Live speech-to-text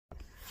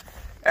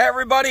Hey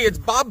everybody, it's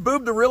Bob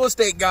Boob, the real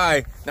estate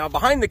guy. Now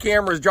behind the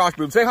camera is Josh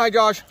Boob. Say hi,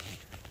 Josh.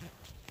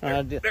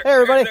 Hey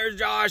everybody. There's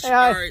Josh. Hey,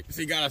 hi. All right,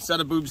 so you got a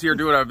set of boobs here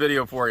doing a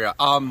video for you.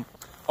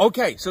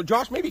 Okay, so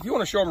Josh, maybe if you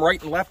want to show them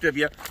right and left of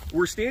you,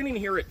 we're standing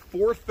here at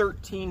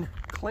 413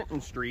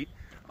 Clinton Street.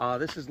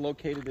 This is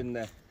located in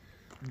the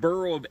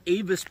borough of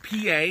Avis,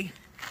 PA,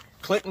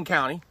 Clinton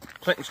County,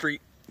 Clinton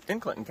Street in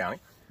Clinton County,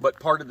 but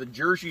part of the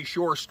Jersey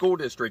Shore School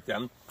District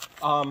then.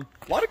 A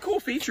lot of cool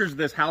features of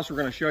this house we're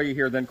going to show you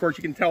here then. Of course,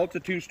 you can tell it's a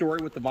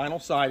two-story with the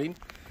vinyl siding.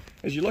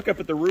 As you look up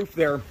at the roof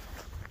there,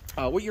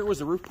 what year was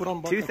the roof put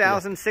on?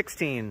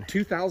 2016.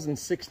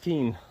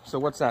 2016. So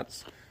what's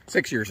that?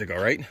 6 years ago,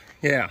 right?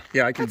 Yeah,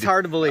 I can. That's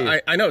hard to believe.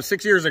 I know,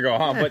 6 years ago,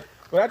 huh? But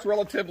well, that's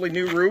relatively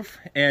new roof,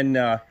 and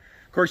of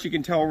course you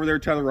can tell over there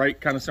to the right,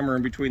 kind of somewhere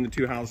in between the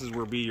two houses,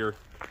 will be your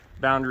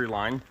boundary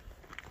line.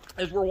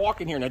 As we're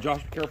walking here now,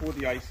 Josh, be careful with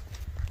the ice.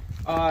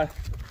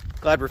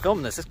 Glad we're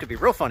filming this. This could be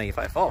real funny if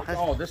I fall.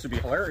 Oh, this would be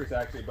hilarious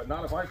actually, but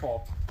not if I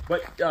fall.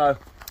 But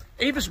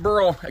Avis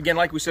Borough, again,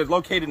 like we said,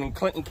 located in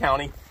Clinton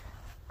County,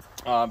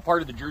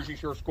 part of the Jersey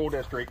Shore School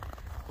District.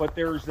 But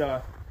there's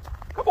a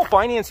couple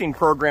financing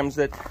programs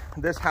that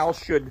this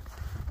house should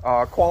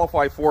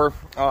qualify for.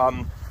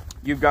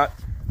 You've got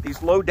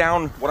these low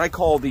down, what I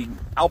call the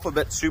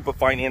alphabet soup of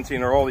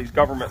financing, or all these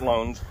government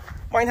loans.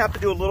 Might have to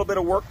do a little bit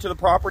of work to the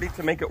property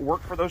to make it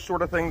work for those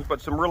sort of things, but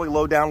some really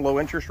low down, low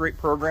interest rate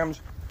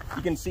programs.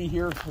 You can see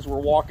here as we're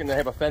walking, they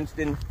have a fenced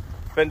in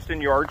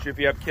yard. So if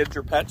you have kids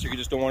or pets, or you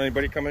just don't want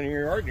anybody coming in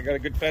your yard, you got a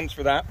good fence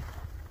for that.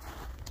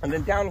 And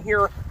then down here,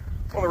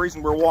 one of the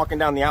reasons we're walking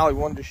down the alley, we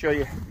wanted to show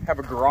you, have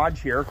a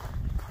garage here.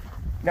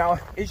 Now,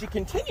 as you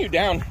continue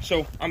down,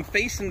 so I'm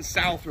facing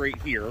south right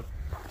here.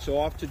 So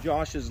off to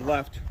Josh's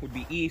left would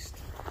be east,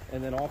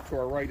 and then off to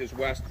our right is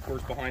west. Of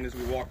course, behind as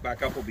we walk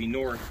back up will be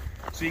north.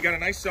 So you got a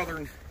nice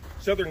southern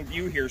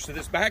view here. So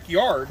this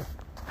backyard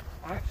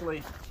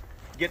actually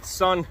gets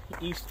sun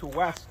east to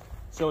west.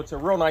 So it's a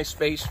real nice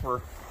space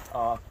for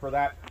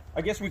that.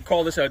 I guess we'd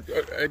call this a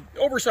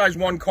oversized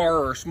one car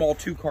or a small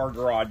two car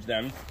garage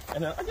then.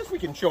 And I guess we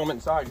can show them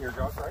inside here,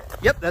 Josh, right?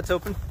 Yep, that's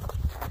open.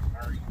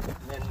 All right.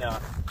 And then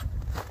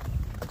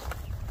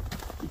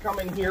you come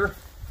in here.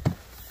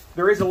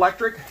 There is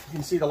electric. You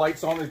can see the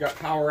lights on. They've got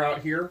power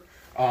out here.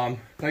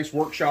 Nice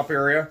workshop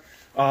area.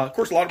 Of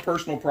course, a lot of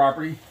personal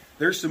property.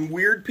 There's some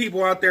weird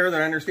people out there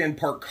that I understand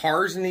park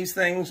cars in these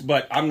things,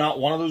 but I'm not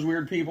one of those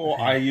weird people.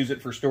 I use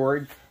it for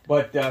storage.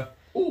 But,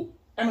 ooh,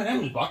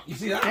 M&M's, Buck. You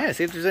see that? Yeah,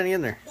 see if there's any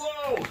in there.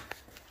 Whoa!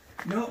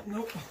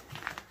 Nope.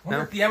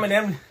 Wonder if the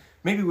M&M,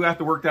 maybe we have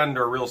to work that into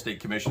our real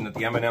estate commission that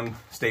the M&M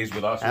stays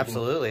with us.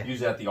 Absolutely.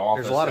 Use it at the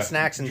office. There's a lot of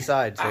snacks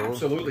inside. So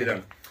absolutely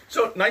then.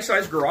 So, nice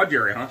sized garage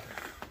area, huh?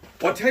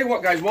 Well, I'll tell you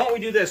what, guys, why don't we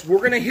do this? We're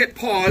going to hit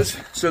pause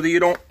so that you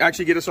don't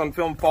actually get us on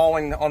film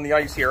falling on the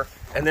ice here.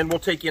 And then we'll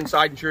take you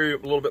inside and show you a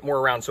little bit more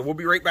around. So we'll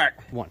be right back.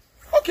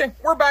 Okay,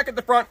 we're back at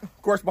the front.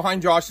 Of course,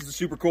 behind Josh is a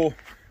super cool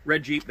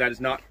red Jeep. That is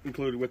not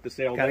included with the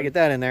sale. Gotta get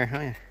that in there. Oh,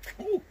 yeah.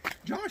 Oh,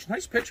 Josh,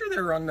 nice picture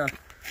there on the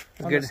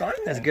sign.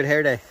 That's a good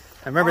hair day.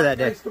 I remember that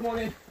day. Nice. Come on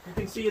in. You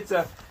can see it's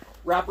a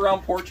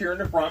wraparound porch here in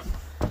the front.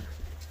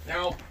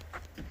 Now,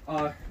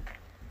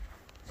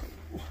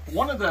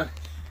 one of the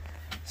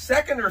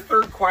second or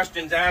third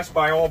questions asked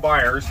by all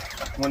buyers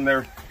when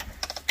they're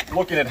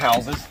looking at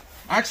houses.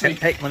 Actually,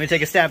 hey, let me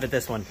take a stab at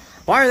this one.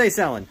 Why are they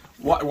selling?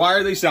 Why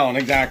are they selling?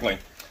 Exactly.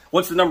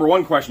 What's the number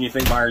one question you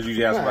think buyers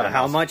usually ask about a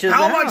house? How much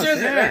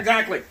is it? Yeah.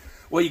 Exactly.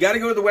 Well, you got to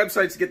go to the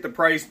websites to get the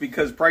price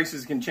because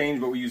prices can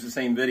change, but we use the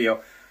same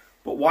video.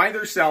 But why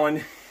they're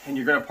selling, and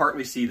you're going to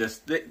partly see this,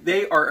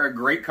 they are a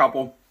great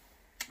couple,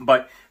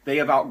 but they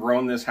have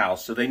outgrown this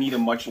house, so they need a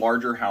much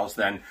larger house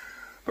then.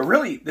 But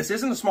really, this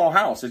isn't a small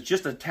house. It's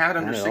just a tad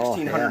under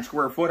 1,600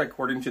 square foot,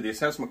 according to the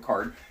assessment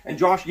card. And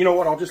Josh, you know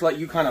what? I'll just let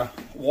you kind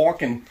of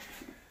walk and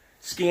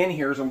scan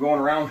here as I'm going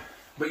around.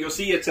 But you'll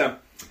see it's a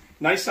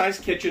nice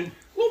sized kitchen,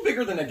 a little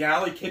bigger than a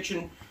galley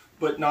kitchen,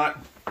 but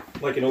not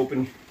like an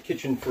open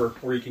kitchen for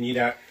where you can eat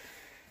at.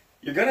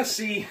 You're going to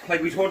see,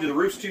 like we told you, the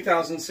roof's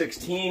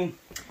 2016.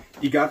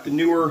 You got the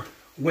newer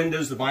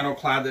windows, the vinyl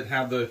clad that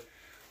have the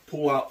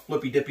pull out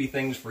flippy dippy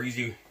things for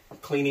easy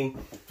cleaning.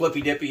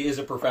 Flippy dippy is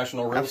a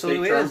professional real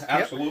estate term.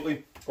 Absolutely.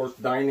 Yep. Of course,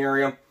 the dining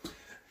area.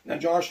 Now,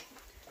 Josh,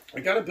 I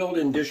got a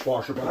built-in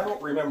dishwasher, but I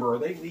don't remember. Are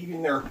they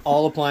leaving their...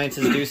 All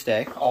appliances do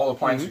stay. All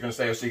appliances are going to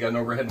stay. So you got an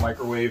overhead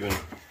microwave and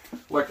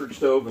electric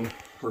stove and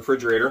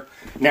refrigerator.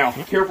 Now,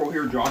 careful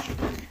here, Josh.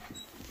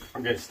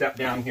 I'm going to step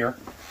down here.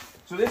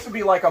 So this would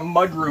be like a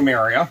mudroom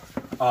area.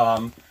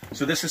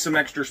 So this is some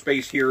extra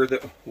space here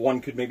that one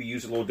could maybe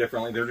use a little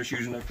differently. They're just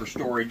using it for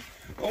storage.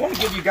 I want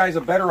to give you guys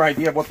a better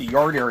idea of what the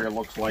yard area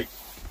looks like.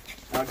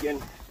 Now again,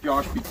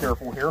 Josh, be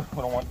careful here. I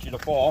don't want you to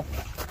fall.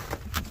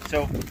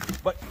 So,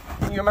 but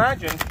can you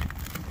imagine,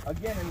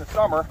 again in the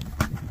summer,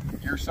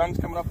 your sun's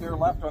coming up there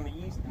left on the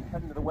east and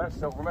heading to the west.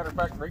 So, as a matter of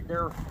fact, right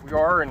there we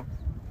are. And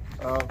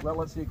well,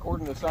 let's see,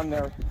 according to the sun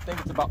there, I think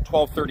it's about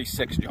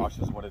 1236, Josh,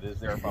 is what it is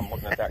there, if I'm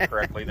looking at that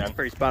correctly then.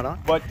 Pretty spot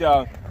on. But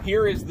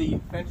here is the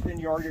fenced-in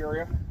yard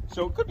area.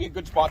 So it could be a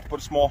good spot to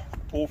put a small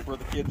pool for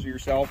the kids or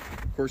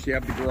yourself. Of course, you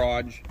have the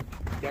garage,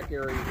 deck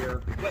area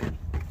here. But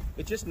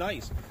it's just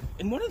nice.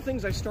 And one of the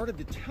things I started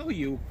to tell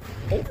you,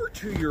 over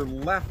to your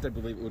left, I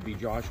believe it would be,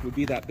 Josh, would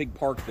be that big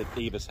park that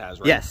Avis has,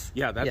 right? Yes.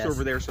 Yeah, that's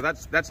over there. So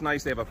that's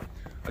nice. They have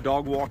a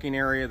dog walking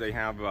area. They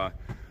have a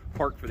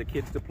park for the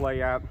kids to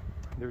play at.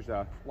 There's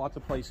lots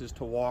of places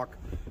to walk.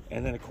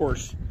 And then, of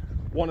course,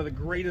 one of the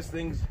greatest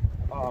things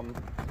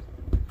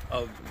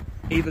of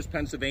Avis,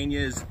 Pennsylvania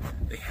is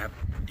they have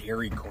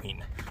Dairy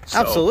Queen. So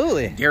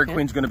Absolutely. Dairy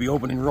Queen's going to be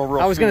opening real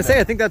I was going to say,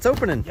 I think that's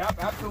opening. Yep,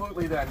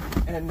 absolutely then.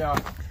 And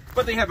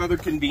but they have other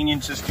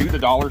conveniences too, the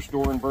dollar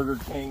store and Burger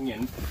King.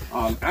 And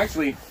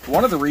actually,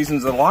 one of the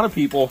reasons that a lot of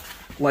people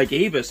like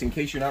Avis, in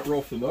case you're not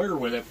real familiar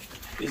with it,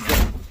 is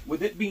that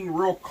with it being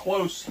real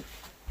close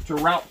to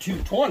Route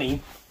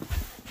 220,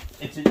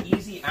 it's an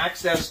easy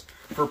access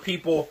for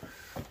people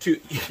to,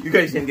 you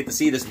guys didn't get to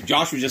see this, but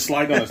Josh was just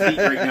sliding on his feet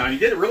right now. He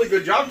did a really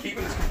good job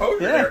keeping his composure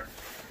there.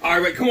 All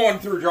right, come on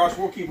through, Josh.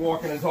 We'll keep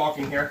walking and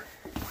talking here.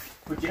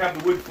 But you have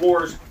the wood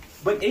floors.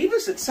 But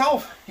Avis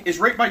itself is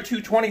right by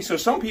 220, so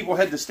some people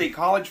head to State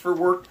College for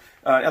work.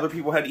 Other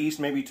people head east,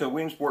 maybe to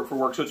Williamsport for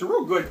work. So it's a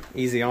real good...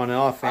 Easy on and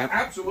off, man.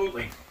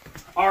 Absolutely.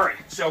 All right,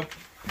 so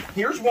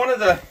here's one of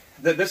the...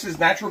 This is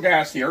natural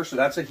gas here, so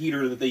that's a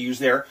heater that they use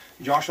there.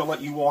 Josh, I'll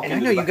let you walk in. I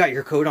know you got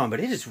your coat on, but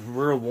it is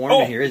real warm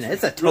in here, isn't it?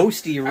 It's a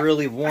toasty,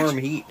 really warm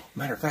heat.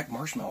 Matter of fact,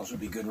 marshmallows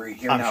would be good right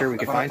here. I'm sure we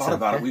could find some.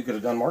 About it, we could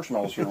have done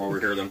marshmallows here over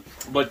here then.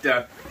 But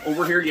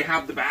over here you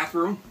have the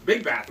bathroom.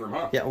 Big bathroom,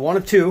 huh? Yeah, one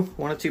of two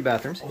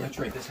bathrooms. Oh, that's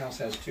right. This house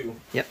has two.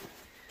 Yep.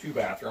 2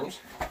 bathrooms.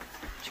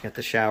 You got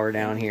the shower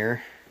down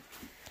here.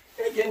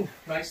 And again,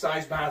 nice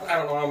size bath. I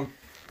don't know,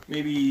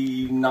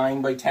 maybe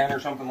 9 by 10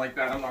 or something like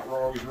that. I'm not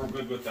always real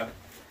good with the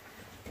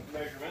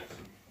measurements.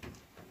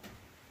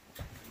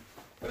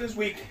 But as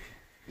we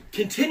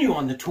continue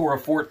on the tour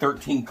of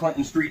 413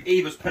 Clinton Street,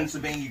 Avis,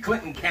 Pennsylvania,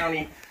 Clinton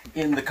County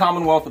in the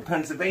Commonwealth of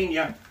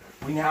Pennsylvania,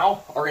 we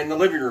now are in the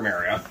living room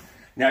area.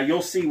 Now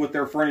you'll see with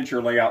their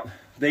furniture layout,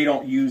 they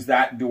don't use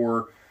that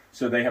door,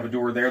 so they have a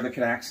door there that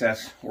can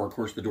access, or of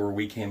course the door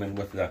we came in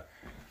with the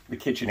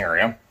kitchen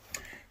area.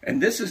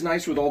 And this is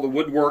nice with all the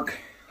woodwork,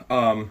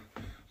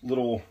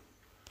 little,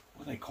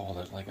 what do they call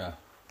it, like a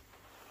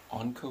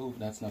alcove?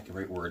 That's not the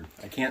right word.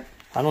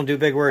 I don't do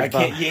big words.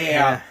 I can't,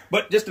 yeah.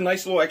 But just a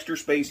nice little extra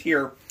space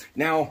here.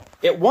 Now,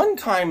 at one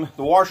time,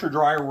 the washer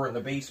dryer were in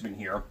the basement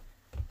here.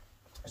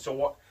 So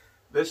what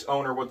this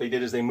owner, what they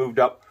did is they moved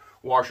up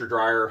washer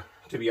dryer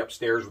to be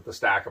upstairs with the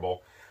stackable.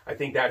 I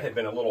think that had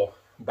been a little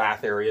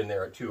bath area in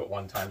there too at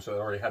one time, so they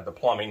already had the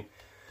plumbing.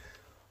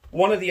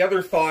 One of the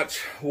other thoughts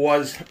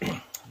was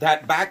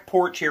that back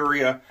porch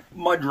area,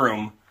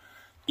 mudroom,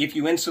 if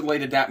you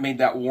insulated that, made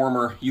that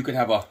warmer, you could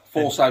have a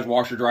full-size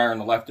washer dryer on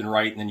the left and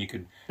right, and then you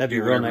could That'd be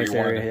a real nice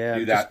area, yeah.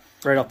 Do that.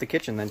 Right off the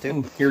kitchen then,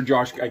 too. Here,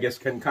 Josh, I guess,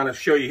 can kind of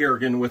show you here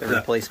again with the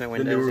replacement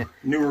windows. The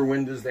newer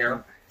windows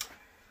there.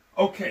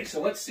 Okay, so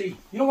let's see.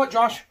 You know what,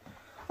 Josh?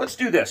 Let's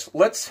do this.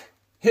 Let's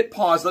hit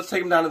pause. Let's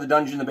take them down to the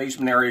dungeon, the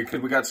basement area,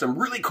 because we got some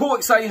really cool,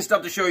 exciting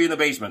stuff to show you in the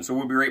basement. So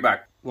we'll be right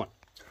back.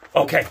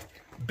 Okay.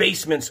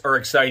 Basements are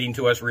exciting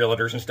to us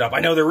realtors and stuff.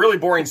 I know they're really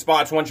boring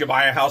spots once you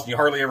buy a house and you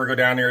hardly ever go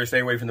down there. You stay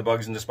away from the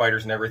bugs and the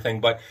spiders and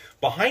everything. But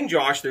behind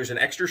Josh, there's an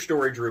extra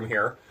storage room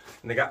here.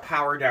 And they got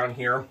power down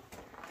here.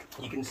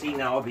 You can see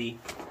now the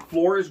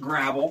floor is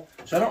gravel.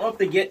 So I don't know if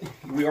they get,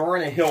 we are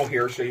on a hill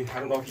here, so I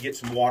don't know if you get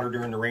some water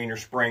during the rain or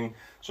spring.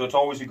 So it's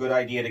always a good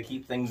idea to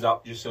keep things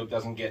up just so it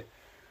doesn't get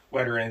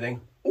wet or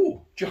anything.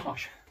 Ooh,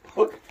 Josh,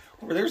 look.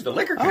 Over there's the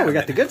liquor cabinet. Oh, we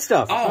got the good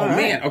stuff. Oh,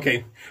 man.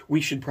 Okay.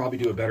 We should probably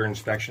do a better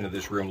inspection of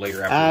this room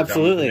later after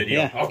Absolutely, we're done with the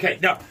video. yeah. Okay,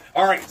 no.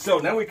 All right, so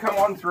now we come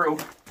on through.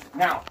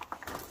 Now,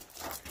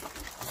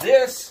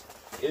 this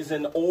is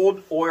an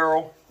old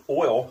oil,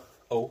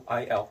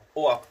 O-I-L,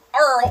 oil,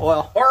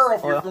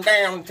 if you're from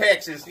down in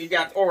Texas, you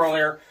got oil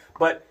there.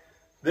 But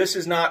this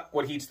is not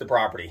what heats the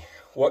property.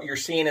 What you're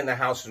seeing in the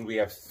house is we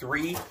have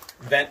 3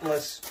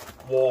 ventless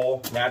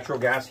wall natural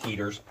gas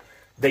heaters.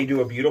 They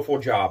do a beautiful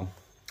job.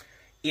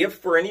 If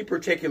for any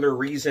particular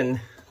reason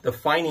the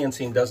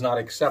financing does not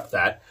accept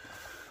that,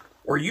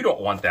 or you don't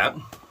want that,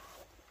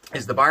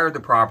 as the buyer of the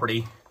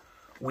property,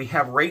 we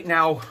have right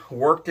now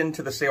worked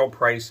into the sale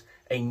price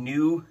a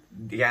new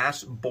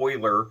gas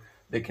boiler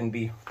that can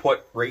be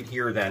put right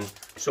here then.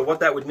 So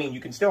what that would mean, you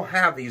can still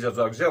have these as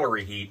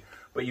auxiliary heat,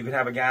 but you can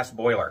have a gas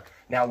boiler.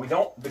 Now we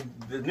don't,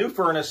 the new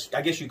furnace,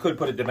 I guess you could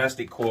put a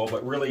domestic coil,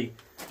 but really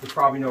there's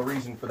probably no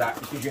reason for that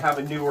because you have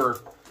a newer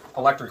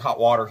electric hot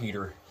water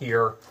heater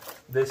here.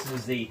 This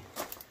is the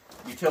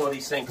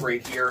utility sink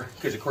right here,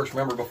 because of course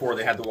remember before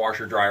they had the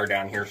washer dryer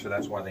down here, so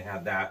that's why they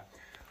had that.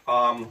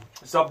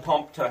 Sub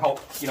pump to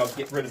help, you know,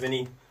 get rid of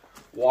any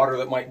water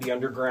that might be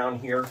underground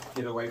here,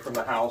 get away from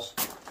the house.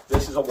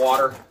 This is a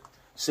water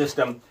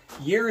system.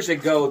 Years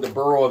ago, the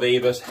borough of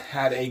Avis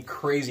had a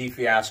crazy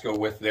fiasco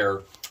with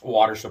their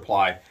water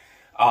supply.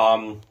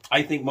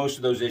 I think most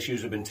of those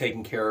issues have been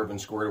taken care of and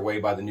squared away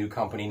by the new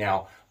company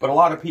now, but a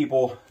lot of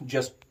people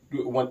just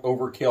went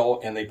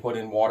overkill and they put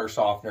in water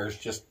softeners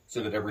just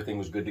so that everything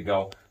was good to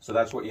go. So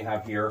that's what you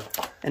have here.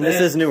 And this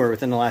is newer.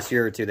 Within the last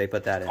year or two, they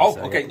put that in. Oh,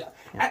 so, okay.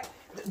 Yeah.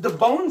 The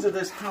bones of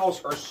this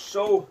house are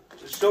so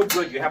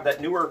good. You have that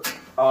newer.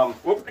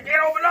 Whoop! I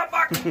can't open up,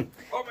 Buck. What am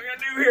I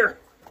gonna do here?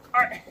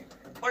 All right,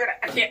 look at that.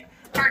 I can't.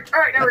 All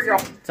right, there we go.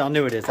 That's how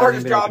new it is.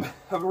 Hardest job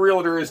of a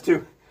realtor is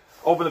to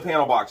open the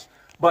panel box.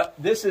 But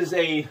this is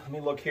a. Let me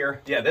look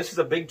here. Yeah, this is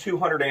a big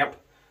 200 amp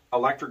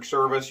electric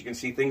service. You can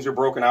see things are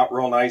broken out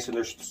real nice, and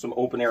there's some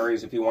open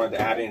areas if you wanted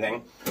to add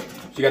anything. So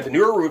you got the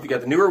newer roof, you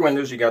got the newer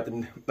windows, you got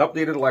the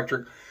updated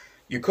electric.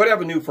 You could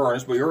have a new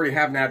furnace, but you already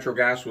have natural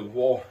gas with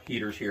wall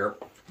heaters here.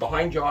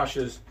 Behind Josh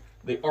is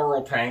the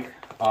oil tank.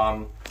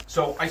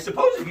 So I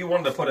suppose if you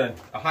wanted to put a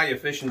high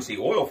efficiency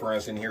oil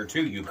furnace in here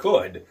too, you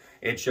could.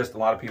 It's just a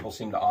lot of people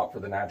seem to opt for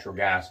the natural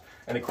gas.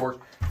 And of course,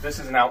 this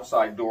is an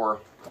outside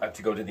door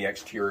to go to the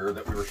exterior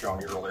that we were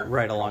showing you earlier.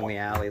 Right along the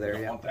alley there,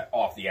 yeah. Want that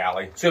off the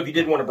alley. So if you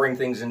did want to bring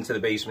things into the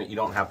basement, you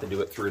don't have to do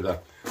it through the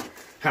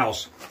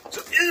house.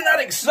 So isn't that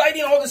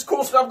exciting? All this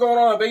cool stuff going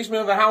on in the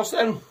basement of the house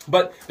then?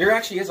 But there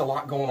actually is a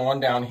lot going on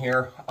down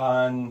here.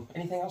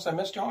 Anything else I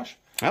missed, Josh?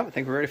 Oh, I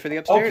think we're ready for the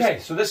upstairs. Okay,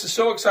 so this is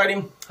so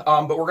exciting,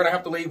 but we're going to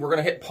have to leave. We're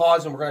going to hit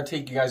pause, and we're going to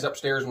take you guys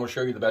upstairs, and we'll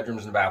show you the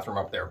bedrooms and the bathroom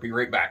up there. Be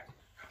right back.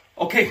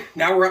 Okay,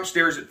 now we're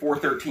upstairs at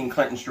 413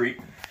 Clinton Street,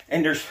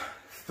 and there's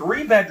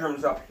 3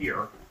 bedrooms up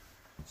here.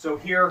 So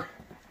here,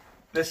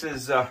 this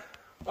is,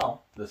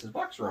 well, this is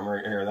Buck's room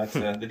right here. That's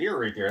the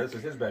deer right there. This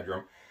is his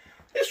bedroom.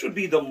 This would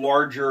be the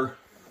larger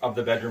of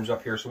the bedrooms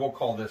up here, so we'll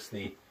call this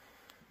the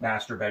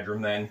master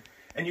bedroom then.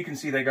 And you can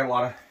see they got a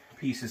lot of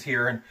pieces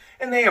here,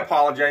 and they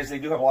apologize. They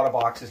do have a lot of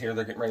boxes here.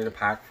 They're getting ready to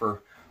pack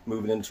for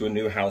moving into a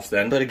new house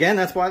then. But again,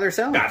 that's why they're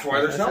selling. That's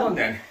why they're selling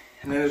then.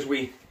 And then as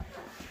we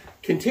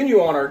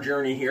continue on our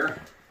journey here,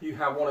 you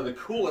have one of the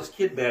coolest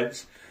kid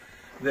beds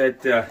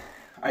that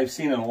I've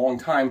seen in a long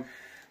time.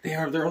 They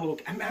have their own little,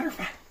 as a matter of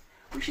fact,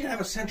 we should have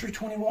a Century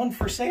 21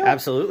 for sale.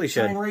 Absolutely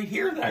should. Sign right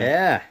here then.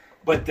 Yeah.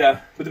 But the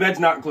bed's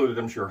not included,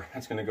 I'm sure.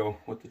 That's going to go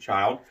with the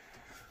child.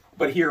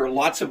 But here,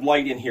 lots of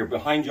light in here.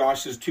 Behind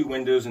Josh is 2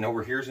 windows, and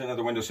over here's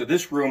another window. So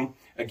this room,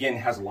 again,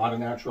 has a lot of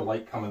natural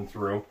light coming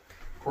through.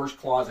 Of course,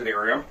 closet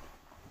area.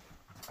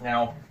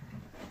 Now,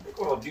 I think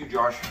what I'll do,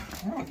 Josh,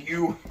 why don't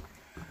you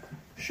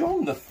show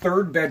them the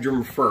 3rd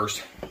bedroom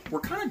first. We're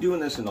kind of doing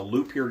this in a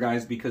loop here,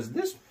 guys, because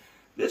this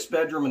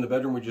bedroom and the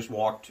bedroom we just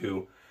walked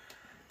to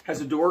has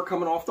a door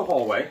coming off the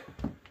hallway.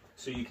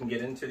 So you can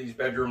get into these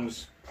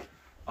bedrooms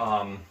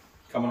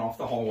coming off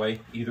the hallway,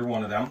 either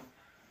one of them.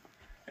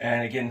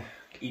 And again,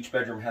 each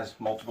bedroom has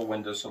multiple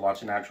windows, so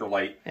lots of natural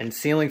light. And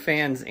ceiling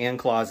fans and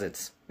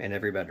closets in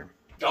every bedroom.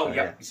 Oh, so,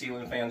 yeah,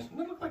 ceiling fans.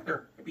 They look like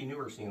they're maybe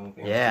newer ceiling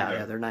fans.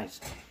 Yeah, they're nice.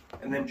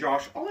 And then,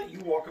 Josh, I'll let you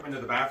walk up into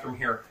the bathroom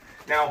here.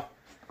 Now,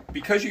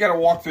 because you got to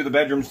walk through the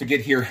bedrooms to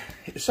get here,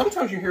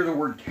 sometimes you hear the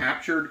word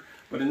captured,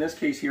 but in this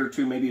case here,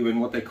 too, maybe even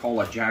what they call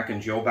a Jack and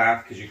Jill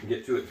bath, because you can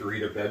get to it through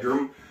either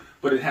bedroom.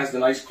 But it has the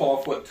nice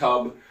clawfoot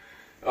tub,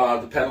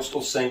 the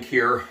pedestal sink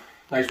here,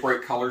 nice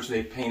bright colors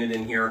they've painted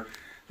in here.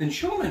 Then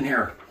show them in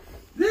there.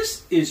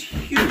 This is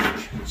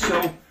huge.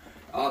 So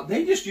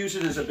they just use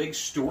it as a big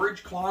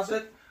storage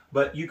closet,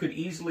 but you could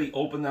easily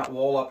open that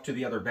wall up to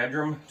the other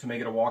bedroom to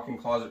make it a walk-in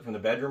closet from the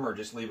bedroom, or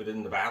just leave it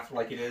in the bathroom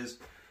like it is.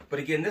 But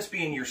again, this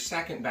being your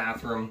 2nd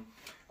bathroom,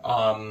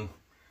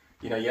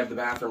 you know, you have the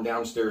bathroom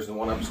downstairs and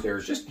one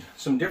upstairs, just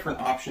some different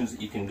options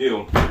that you can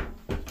do.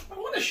 I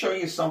want to show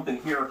you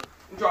something here.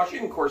 And Josh, you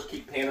can, of course,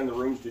 keep panning the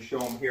rooms to show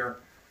them here.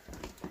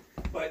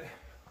 But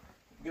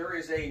there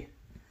is a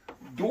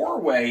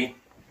doorway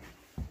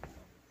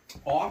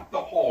off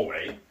the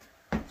hallway.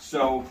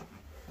 So,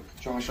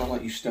 Josh, I'll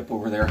let you step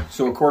over there.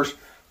 So, of course,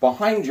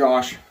 behind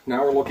Josh,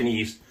 now we're looking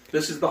east.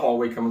 This is the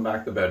hallway coming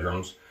back to the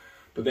bedrooms.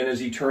 But then as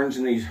he turns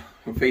and he's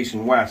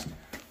facing west,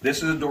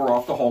 this is a door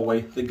off the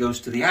hallway that goes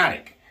to the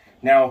attic.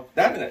 Now,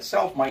 that in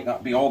itself might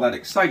not be all that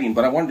exciting,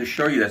 but I wanted to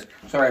show you this.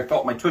 Sorry, I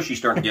felt my tushy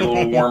starting to get a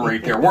little warm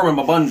right there. Warming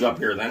my buns up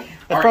here then.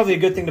 That's probably a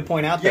good thing to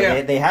point out, though.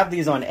 Yeah. They have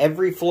these on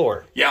every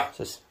floor. Yeah.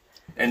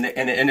 And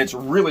it's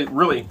really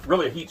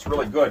heats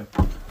really good.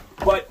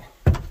 But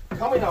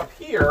coming up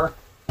here,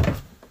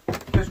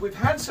 because we've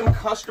had some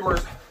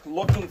customers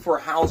looking for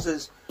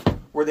houses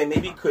where they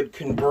maybe could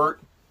convert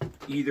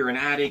either an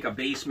attic, a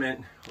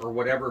basement, or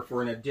whatever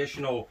for an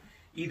additional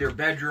either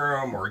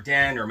bedroom or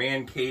den or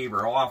man cave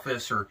or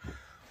office or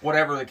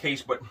whatever the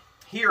case. But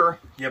here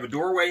you have a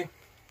doorway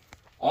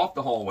off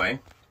the hallway,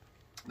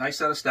 nice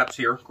set of steps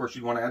here. Of course,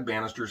 you'd want to add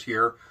banisters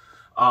here.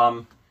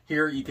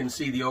 Here you can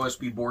see the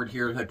OSB board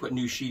here. They put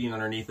new sheeting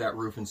underneath that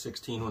roof in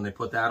 16 when they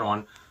put that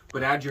on.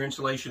 But add your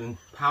insulation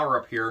power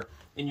up here,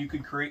 and you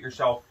could create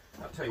yourself.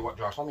 I'll tell you what,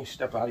 Josh, let me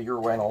step out of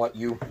your way and I'll let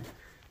you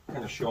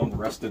kind of show them the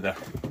rest of the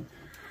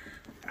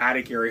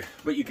attic area.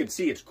 But you can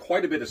see it's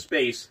quite a bit of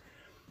space.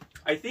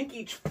 I think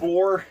each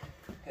floor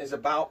is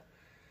about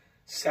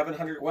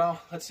 700,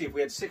 well, let's see, if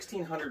we had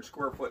 1,600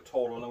 square foot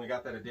total, and then we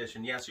got that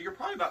addition. Yeah, so you're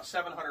probably about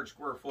 700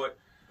 square foot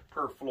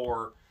per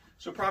floor.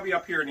 So probably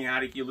up here in the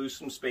attic, you lose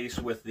some space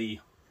with the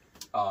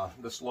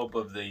slope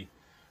of the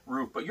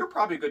roof, but you're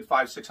probably a good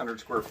 500-600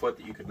 square foot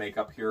that you could make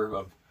up here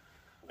of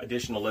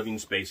additional living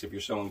space if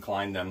you're so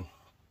inclined then.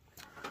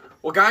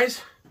 Well,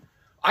 guys,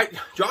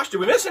 Josh, did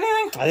we miss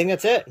anything? I think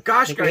that's it.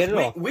 Gosh,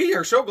 guys, we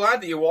are so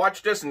glad that you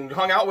watched us and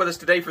hung out with us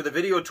today for the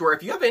video tour.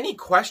 If you have any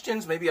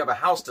questions, maybe you have a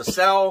house to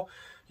sell,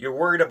 you're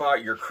worried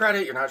about your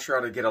credit, you're not sure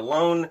how to get a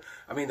loan.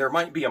 I mean, there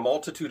might be a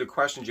multitude of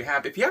questions you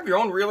have. If you have your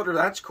own realtor,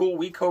 that's cool.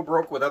 We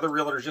co-broke with other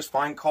realtors just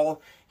fine.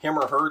 Call him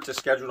or her to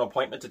schedule an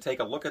appointment to take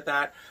a look at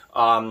that.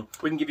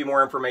 We can give you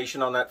more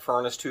information on that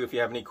furnace too if you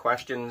have any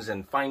questions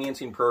and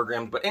financing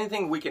programs. But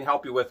anything we can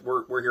help you with,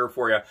 we're here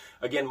for you.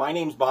 Again, my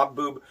name's Bob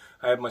Boob.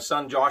 I have my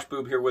son Josh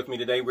Boob here with me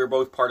today. We're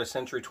both part of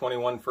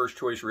C21 First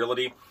Choice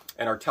Realty.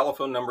 And our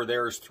telephone number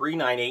there is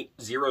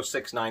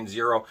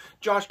 398-0690.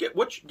 Josh,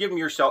 give him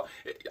your cell.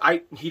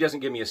 He doesn't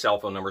give me a cell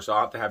phone number, so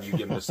I'll have to have you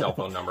give him a cell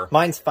phone number.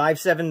 Mine's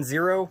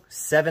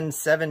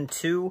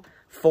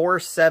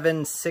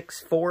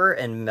 570-772-4764,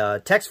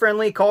 and text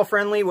friendly, call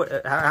friendly,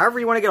 however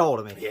you want to get a hold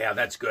of me. Yeah,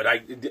 that's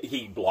good.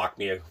 He blocked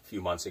me a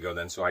few months ago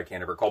then, so I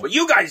can't ever call. But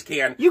you guys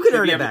can. You can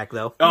earn it back,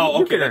 though.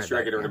 Oh, okay, that's true.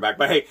 I can earn it back.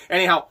 But hey,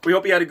 anyhow, we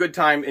hope you had a good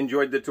time,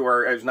 enjoyed the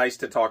tour. It was nice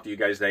to talk to you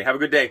guys today. Have a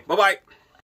good day. Bye-bye.